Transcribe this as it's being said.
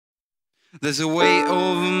There's a weight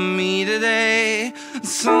over me today,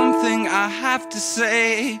 something I have to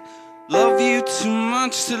say. Love you too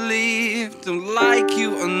much to leave, don't like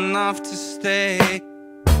you enough to stay.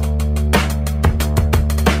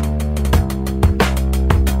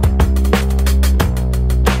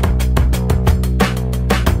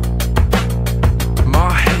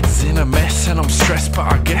 My head's in a mess and I'm stressed,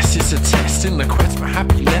 but I guess it's a test in the quest for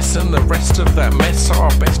happiness, and the rest of that mess are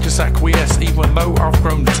best just acquiesce, even though I've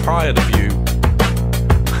grown tired of you.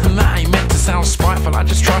 And that ain't meant to sound spiteful, I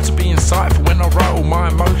just try to be insightful when I write all my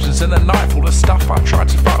emotions. In the night, all the stuff I tried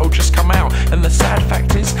to fight will just come out, and the sad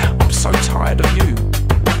fact is, I'm so tired of you.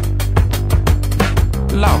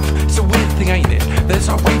 Love, it's a weird thing, ain't it? There's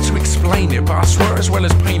no way to explain it, but I swear as well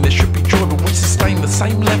as pain there should be joy, but we sustain the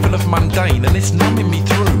same level of mundane, and it's numbing me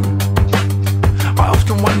through. I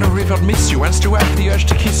often wonder if I'd miss you and still have the urge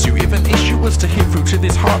to kiss you, if an issue was to hit through to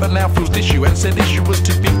this heart that now feels tissue, and said issue was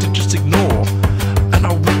too big to just ignore, and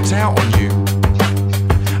I walked out on you.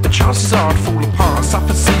 The chances are I'd fall apart and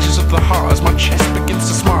suffer seizures of the heart as my chest begins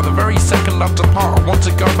to smart. The very second I've depart, I want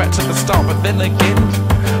to go back to the start, but then again,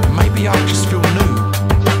 maybe I just feel new.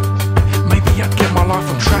 Maybe I'd get my life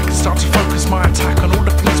on track and start to focus my attack on all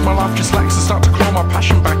the things my life just lacks, and start to claw my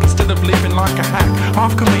passion back instead of living like a hack.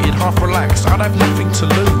 Half committed, half relaxed, I'd have nothing to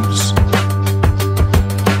lose.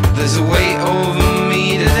 There's a weight over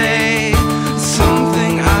me today,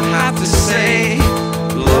 something I have to say.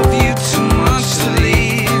 Love you too much to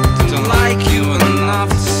leave, don't like you enough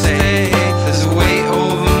to stay. There's a weight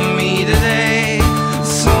over me today,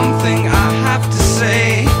 something I have to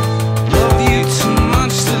say. Love you too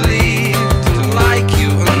much to leave, don't like you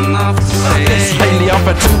enough to stay. Lately I've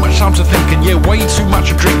had too much time to think, and yeah, way too much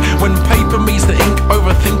to drink. When paper meets the ink,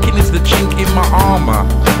 overthinking is the chink in my armour.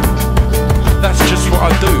 That's just what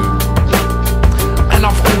I do, and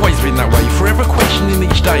I've always been that way, forever questioning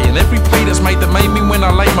each day, and every play that's made that made me when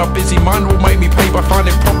I lay my busy mind will make me pay by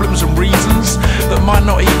finding problems and reasons that might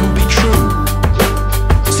not even be true.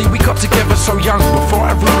 See, we got together so young, before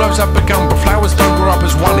our real lives had begun, but flowers don't grow up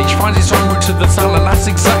as one, each finds its own route to the sun, and that's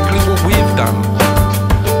exactly what we've done.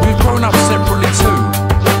 We've grown up separately too,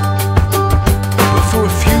 but for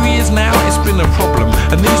a few years now it's been a problem,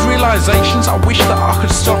 and these realizations I wish that I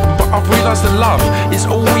could stop them, but I've realised that love is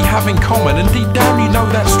all we have in common, and deep down you know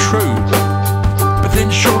that's true. But then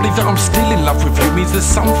surely that I'm still in love with you means there's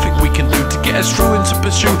something we can do to get us through and to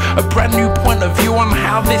pursue a brand new point of view on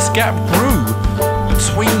how this gap grew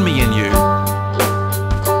between me and you.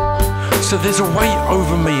 So there's a weight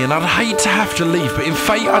over me, and I'd hate to have to leave, but in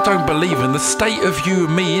fate I don't believe, and the state of you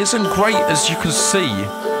and me isn't great as you can see,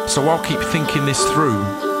 so I'll keep thinking this through.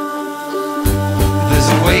 There's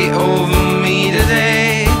a weight over me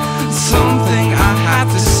today, something I have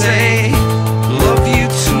to say.